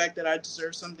out the fact that I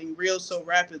deserve something real so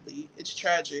rapidly, it's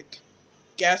tragic.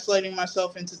 Gaslighting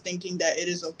myself into thinking that it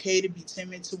is okay to be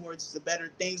timid towards the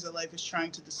better things that life is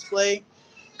trying to display.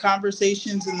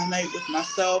 Conversations in the night with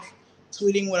myself,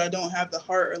 tweeting what I don't have the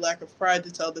heart or lack of pride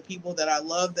to tell the people that I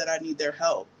love that I need their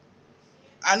help.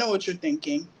 I know what you're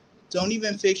thinking. Don't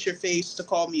even fix your face to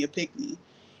call me a pick me.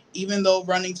 Even though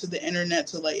running to the internet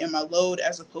to lighten my load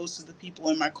as opposed to the people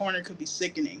in my corner could be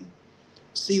sickening.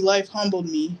 See, life humbled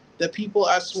me. The people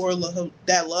I swore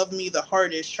that loved me the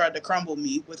hardest tried to crumble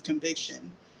me with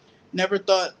conviction. Never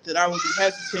thought that I would be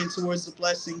hesitant towards the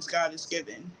blessings God has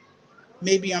given.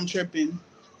 Maybe I'm tripping.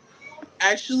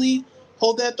 Actually,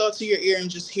 hold that thought to your ear and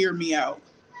just hear me out.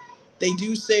 They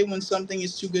do say when something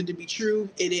is too good to be true,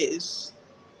 it is.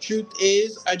 Truth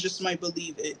is, I just might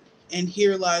believe it. And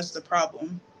here lies the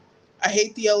problem. I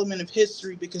hate the element of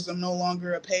history because I'm no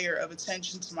longer a payer of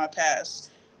attention to my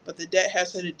past, but the debt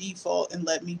has hit a default and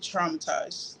left me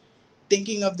traumatized.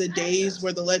 Thinking of the days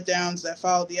where the letdowns that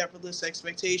followed the effortless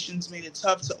expectations made it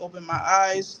tough to open my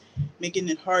eyes, making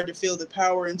it hard to feel the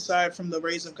power inside from the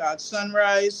rays of God's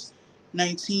sunrise.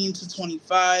 19 to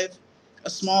 25, a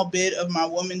small bit of my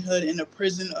womanhood in a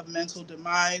prison of mental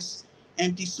demise,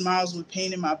 empty smiles with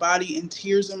pain in my body and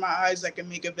tears in my eyes that can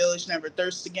make a village never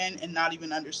thirst again and not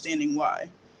even understanding why.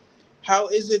 How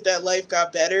is it that life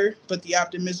got better, but the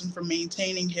optimism for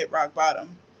maintaining hit rock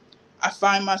bottom? I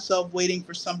find myself waiting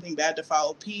for something bad to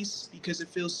follow peace because it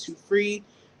feels too free,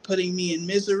 putting me in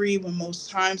misery when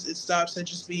most times it stops at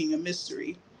just being a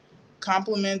mystery.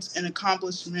 Compliments and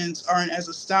accomplishments aren't as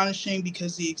astonishing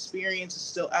because the experience is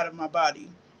still out of my body.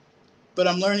 But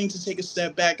I'm learning to take a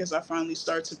step back as I finally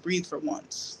start to breathe for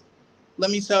once. Let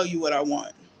me tell you what I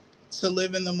want: to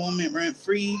live in the moment rent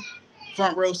free,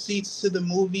 front row seats to the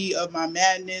movie of my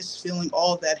madness, feeling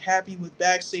all that happy with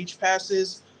backstage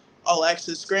passes, all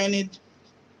access granted.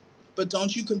 But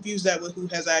don't you confuse that with who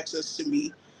has access to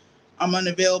me. I'm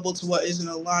unavailable to what isn't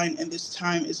aligned, and this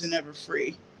time isn't ever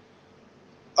free.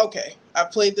 Okay, I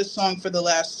played this song for the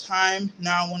last time.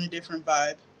 Now I want a different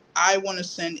vibe. I want to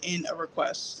send in a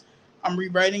request. I'm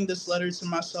rewriting this letter to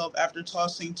myself after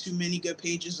tossing too many good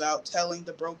pages out, telling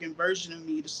the broken version of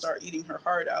me to start eating her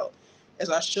heart out as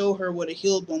I show her what a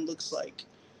healed one looks like.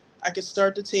 I could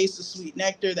start to taste the sweet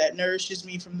nectar that nourishes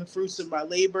me from the fruits of my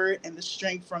labor and the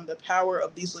strength from the power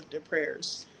of these lifted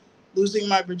prayers. Losing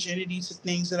my virginity to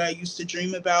things that I used to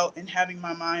dream about and having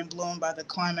my mind blown by the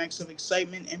climax of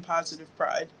excitement and positive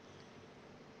pride.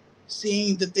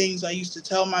 Seeing the things I used to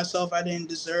tell myself I didn't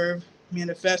deserve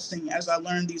manifesting as I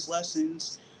learned these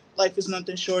lessons. Life is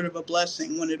nothing short of a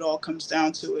blessing when it all comes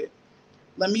down to it.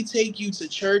 Let me take you to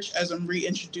church as I'm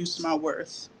reintroduced to my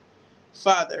worth.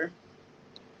 Father,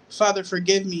 Father,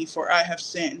 forgive me, for I have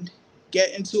sinned.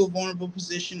 Get into a vulnerable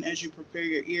position as you prepare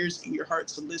your ears and your heart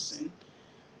to listen.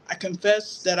 I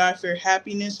confess that I fear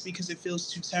happiness because it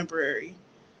feels too temporary.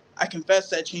 I confess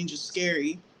that change is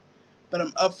scary, but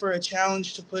I'm up for a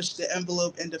challenge to push the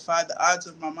envelope and defy the odds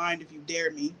of my mind if you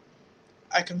dare me.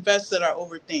 I confess that I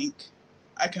overthink.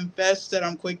 I confess that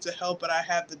I'm quick to help, but I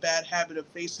have the bad habit of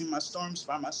facing my storms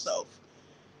by myself.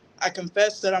 I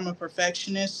confess that I'm a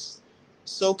perfectionist,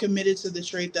 so committed to the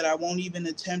trait that I won't even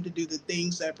attempt to do the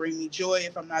things that bring me joy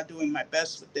if I'm not doing my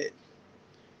best with it.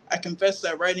 I confess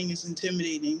that writing is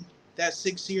intimidating, that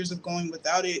 6 years of going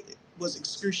without it was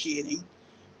excruciating,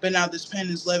 but now this pen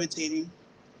is levitating.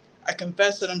 I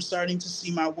confess that I'm starting to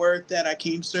see my worth that I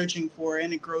came searching for,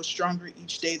 and it grows stronger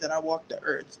each day that I walk the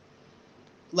earth.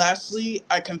 Lastly,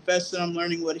 I confess that I'm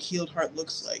learning what a healed heart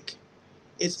looks like.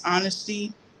 It's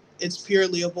honesty, it's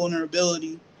purely a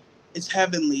vulnerability, it's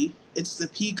heavenly, it's the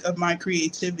peak of my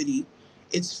creativity,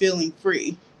 it's feeling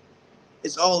free,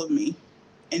 it's all of me.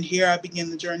 And here I begin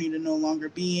the journey to no longer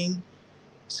being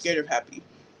scared of happy.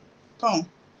 Poem.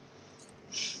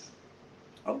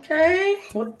 Okay.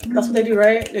 Well, that's what they do,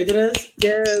 right? They do this.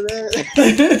 Yeah,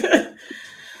 that,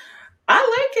 I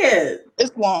like it.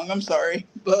 it's long, I'm sorry.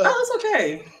 But Oh, it's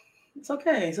okay. It's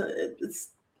okay. So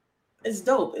it's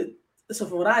dope. So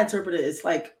for what I interpreted, it's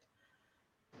like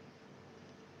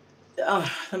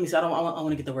let me see. I want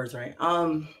to get the words right.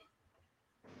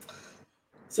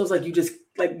 So it's like you just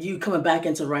like you coming back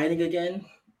into writing again,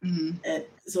 mhm. and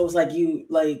so it's like you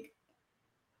like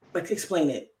explain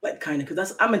it like kind of because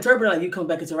that's I'm interpreting like you come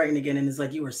back into writing again, and it's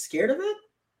like you were scared of it.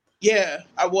 Yeah,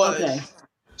 I Okay. was.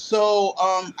 So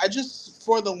I just,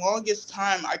 for the longest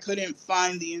time, I couldn't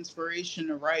find the inspiration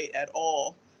to write at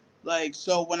all. Like,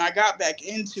 so when I got back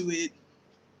into it,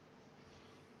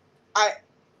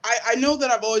 I, I know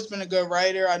that I've always been a good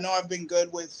writer. I know I've been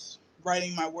good with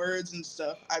writing my words and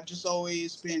stuff. I've just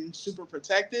always been super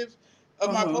protective of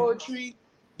Uh my huh. poetry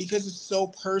because it's so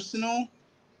personal,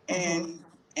 Uh huh.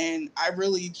 and I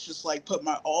really just like put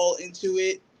my all into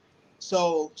it.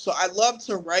 So I love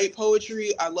to write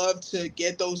poetry. I love to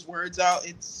get those words out.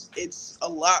 It's a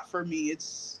lot for me.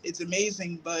 It's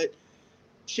amazing, but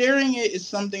sharing it is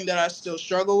something that I still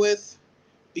struggle with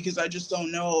because I just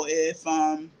don't know if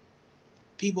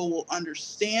people will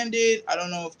understand it. I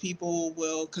don't know if people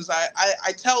will, because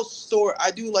I tell story.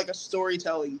 I do like a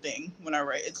storytelling thing when I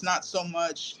write. It's not so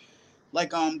much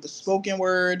like the spoken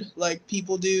word like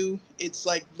people do. It's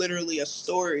like literally a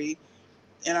story.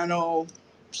 And I know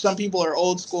some people are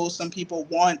old school. Some people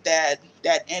want that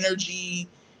energy,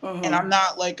 Uh and huh. I'm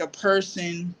not like a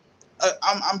person.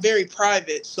 I'm very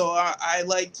private, so I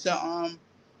like to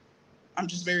I'm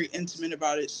just very intimate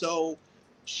about it. So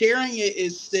sharing it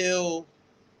is still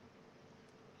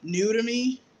new to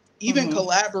me. Uh Even huh.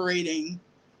 collaborating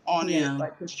on it, Yeah.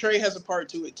 like because Trey has a part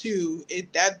to it too.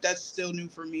 That's still new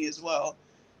for me as well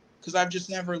because I've just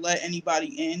never let anybody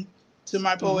in to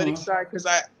my Uh poetic huh. side because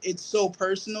I it's so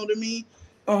personal to me.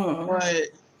 Uh huh.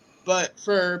 But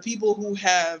for people who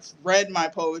have read my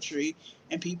poetry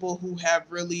and people who have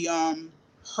really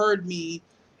heard me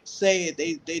say it,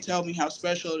 they tell me how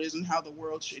special it is and how the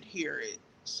world should hear it.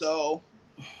 So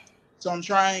I'm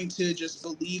trying to just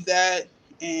believe that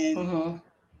Uh and huh.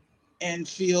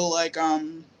 feel like I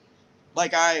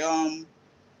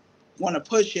want to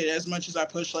push it as much as I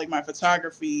push like my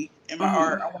photography and my Uh huh.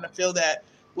 art. I want to feel that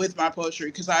with my poetry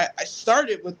because I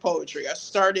started with poetry. I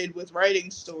started with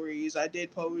writing stories. I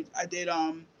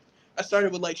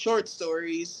started with like short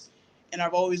stories, and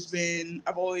I've always been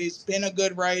a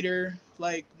good writer.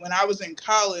 Like when I was in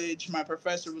college, my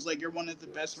professor was like, "You're one of the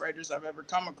best writers I've ever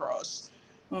come across,"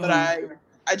 but Mm-hmm.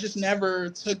 I just never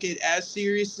took it as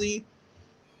seriously.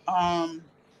 Um,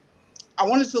 I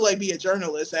wanted to like be a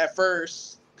journalist at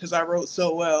first because I wrote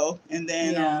so well, Yeah, and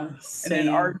then same.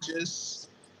 art just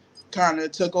kind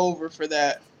of took over for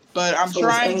that. But I'm So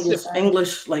it's trying to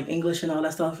English, like English and all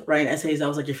that stuff. Writing essays, that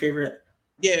was like your favorite.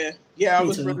 yeah, yeah, I Me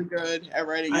was too. really good at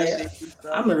writing I essays and I'm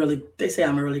stuff. a really they say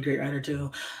I'm a really great writer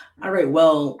too. I write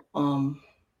well.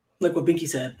 Like what Binky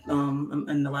said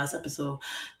in the last episode,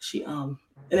 she and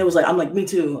it was like I'm like me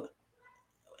too.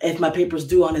 If my paper's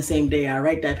due on the same day, I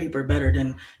write that paper better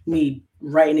than me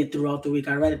writing it throughout the week.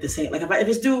 I write it the same. Like if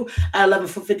it's due at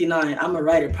 11:59, I'm gonna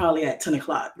write it probably at 10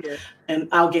 o'clock, Yeah. and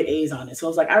I'll get A's on it. So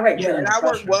it's like I write Yeah, good and under I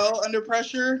work pressure. well under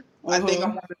pressure. I think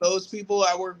I'm Mhm. one of those people.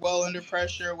 I work well under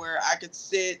pressure where I could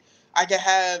sit, I could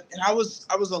have, and I was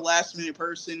a last minute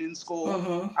person in school.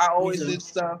 Mhm. I Me always too. did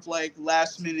stuff like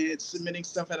last minute, submitting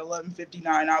stuff at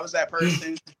 11:59. I was that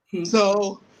person.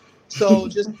 So, so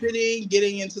just sitting,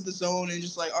 getting into the zone, and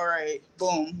just like, all right,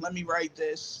 boom, let me write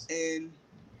this. And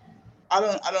I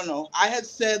don't know. I had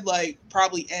said like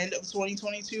probably end of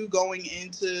 2022 going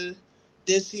into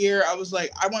this year. I was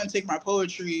like I want to take my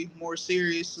poetry more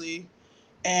seriously,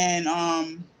 and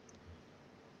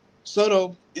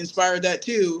Soto inspired that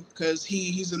too because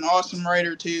he's an awesome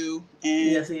writer too,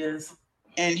 Yes, he is.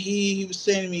 and he was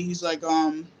saying to me, he's like,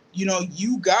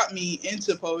 you got me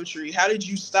into poetry. How did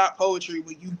you stop poetry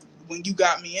when you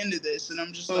got me into this? And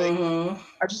I'm just like,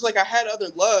 Mhm. I had other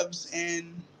loves,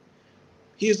 and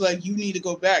he was like, you need to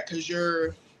go back because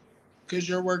your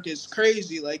work is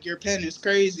crazy. Like your pen is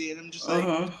crazy, and I'm just like,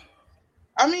 Mhm.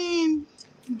 I mean,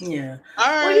 Yeah.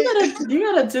 all Well, you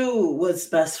right, gotta do what's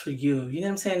best for you. You know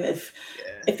what I'm saying? yeah,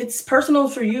 If it's personal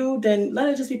for you, then let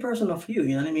it just be personal for you.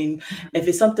 You know what I mean? If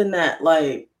it's something that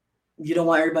like you don't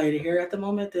want everybody to hear at the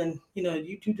moment, then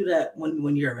you do that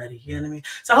when you're ready. You know what I mean?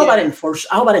 So yeah. I hope I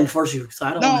didn't force you. So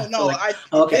I don't want No, to feel no. like,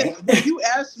 oh, okay. When you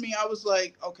asked me, I was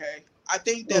like, okay, I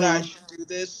think that I Mhm. should do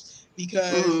this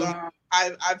because Mhm.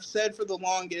 I've said for the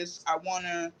longest I want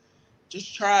to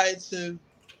just try to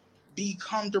be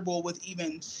comfortable with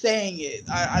even saying it.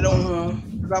 I don't,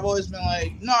 Mhm. because I've always been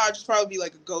like, no, I just probably be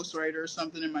like a ghostwriter or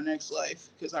something in my next life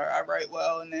because I write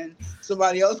well, and then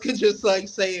somebody else could just like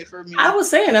say it for I me. was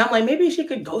saying, I'm like, maybe she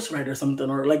could ghostwrite or something,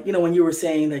 or like, when you were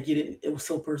saying that you didn't, it was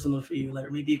so personal for you, like,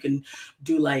 or maybe you can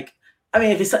do like, I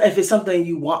mean, if it's something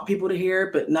you want people to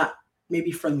hear, but not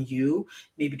maybe from you,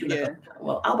 maybe do like Yeah. a,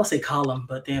 well, I was say column,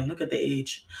 but damn, look at the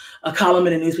age, a column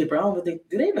in a newspaper. I don't think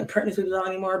do they even print newspapers out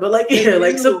anymore? But like, They yeah,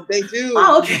 like some, do. They do.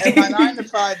 oh, At my okay, 9 to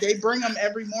 5, they bring them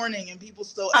every morning, and people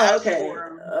still oh, ask okay, for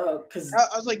them. because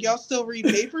I was like, y'all still read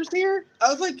papers here? I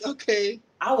was like, okay.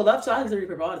 I would love to. I used to read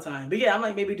paper all the time, but yeah, I'm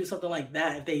like maybe do something like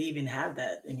that if they even have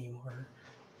that anymore.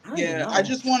 I don't even Yeah, I know.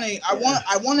 just want to. Yeah.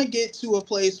 I want to get to a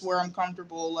place where I'm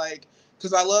comfortable, like,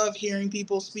 because I love hearing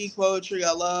people speak poetry.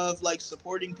 I love like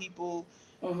supporting people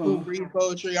who Mm-hmm. read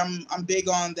poetry. I'm big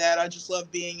on that. I just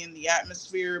love being in the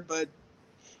atmosphere, but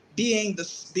being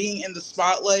in the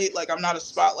spotlight. Like I'm not a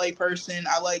spotlight person.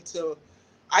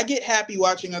 I get happy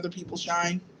watching other people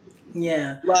shine.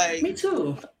 Yeah, Like, me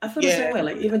too. I feel the same yeah, way.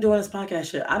 Like even doing this podcast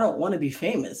shit, I don't want to be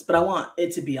famous, but I want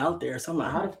it to be out there. So I'm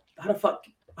like, how the fuck,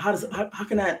 how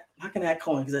can that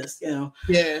coexist? yeah.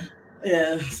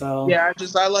 Yeah. So Yeah,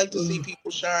 I like to see mm.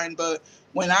 people shine, but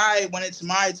when it's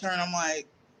my turn, mm,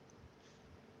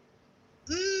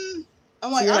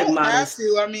 I'm So like you're I like don't have modest.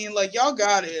 to. I mean, like y'all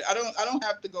got it. I don't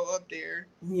have to go up there.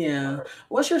 Yeah.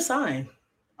 What's your sign?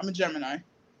 I'm a Gemini.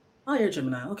 Oh, you're a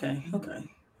Gemini. Okay. Mhm. Okay.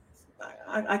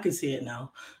 I can see it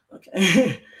now.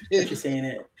 Okay. Yeah, That you're saying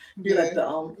it. You're like yeah, the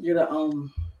soft. You're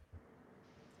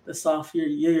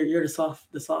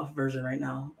the soft version right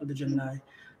now of the Gemini.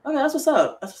 Okay, that's what's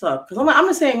up. That's what's up. Because I'm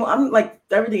the same. I'm like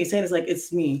everything you're saying is like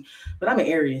it's me, but I'm an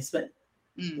Aries. But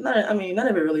mm. I mean, none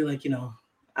of it really like.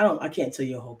 I can't tell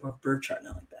you a whole birth chart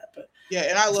now like that. But Yeah.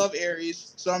 And I love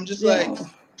Aries, so yeah.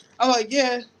 I'm like,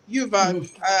 yeah, you vibe.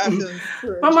 Mhm. I Mhm. feel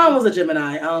your My mom energy. was a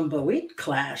Gemini, but we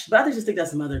clashed. But I just think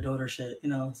that's mother daughter shit.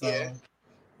 Yeah, So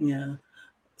yeah.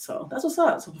 So that's what's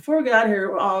up. So before we get out of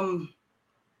here,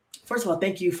 first of all,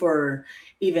 thank you for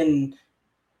even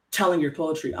telling your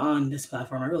poetry on this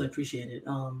platform. I really appreciate it.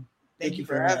 thank Thank you you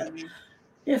for for that. having me.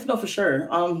 Yeah, no, for sure.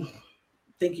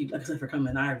 Thank you, like I said, for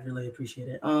coming. I really appreciate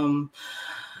it.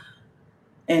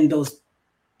 And those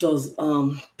those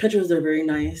pictures are very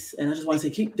nice, and I just want to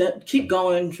say keep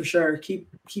going for sure.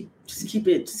 Just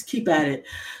keep at it.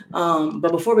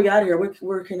 But before we got here,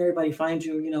 where can everybody find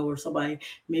you? You know, where somebody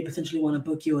may potentially want to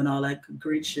book you and all that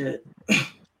great shit.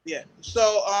 Yeah.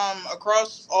 So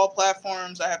across all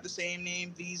platforms I have the same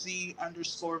name, VZ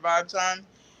underscore Vibe Time.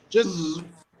 Just Mm-hmm.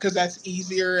 because that's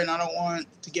easier and I don't want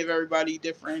to give everybody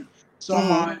different. So I'm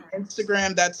Mm-hmm. on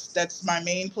Instagram, that's my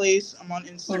main place. I'm on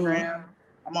Mm-hmm. Instagram.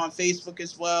 I'm on Facebook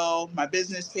as well. My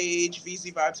business page,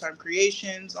 VZ Vibe Time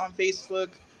Creations on Facebook.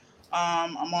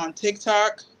 I'm on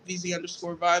TikTok, VZ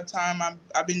underscore Vibe Time.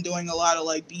 I've been doing a lot of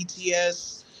like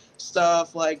BTS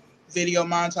stuff, like video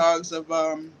montages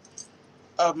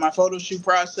of my photo shoot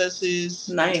processes.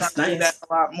 I'm trying Nice, to do that nice.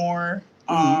 a lot more.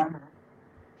 Mm-hmm.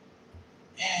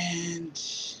 And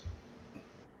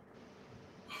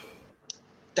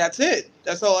that's it.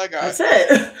 That's all I got. That's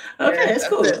it. Okay, Yeah, it's that's it.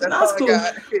 cool. That's No, it's all I cool.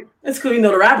 got. It's cool. You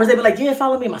know, the rappers, they be like, yeah,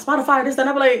 follow me on my Spotify, this, that. And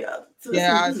I be like,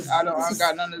 Yeah, I this don't is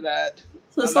got none of that.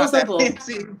 this is I'm so not that simple.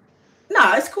 fancy.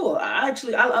 Nah, it's cool. I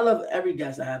love every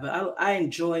guest I have. I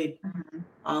enjoyed Mhm.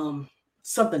 um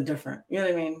something different. You know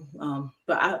what I mean?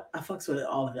 But I fucks with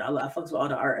all of it. I fucks with all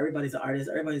the art. Everybody's an artist.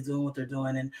 Everybody's doing what they're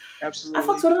doing, and I fucks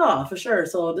Absolutely. with it all for sure.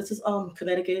 So this is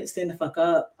Connecticut. Stand the fuck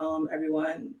up,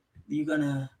 everyone. You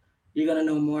gonna you're gonna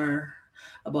know more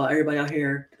about everybody out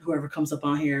here. Whoever comes up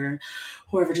on here,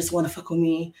 whoever just want to fuck with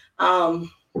me.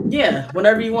 Yeah.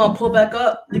 Whenever you want to pull back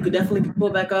up, you could definitely pull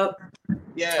back up.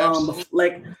 Yeah, absolutely.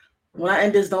 Like when I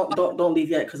end this, don't leave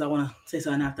yet because I want to say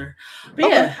something after. But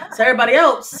Okay. yeah, to everybody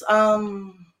else,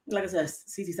 like I said,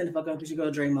 CC send the fuck up. You should go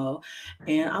to Dramo,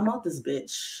 and I'm out this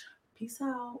bitch. Peace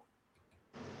out.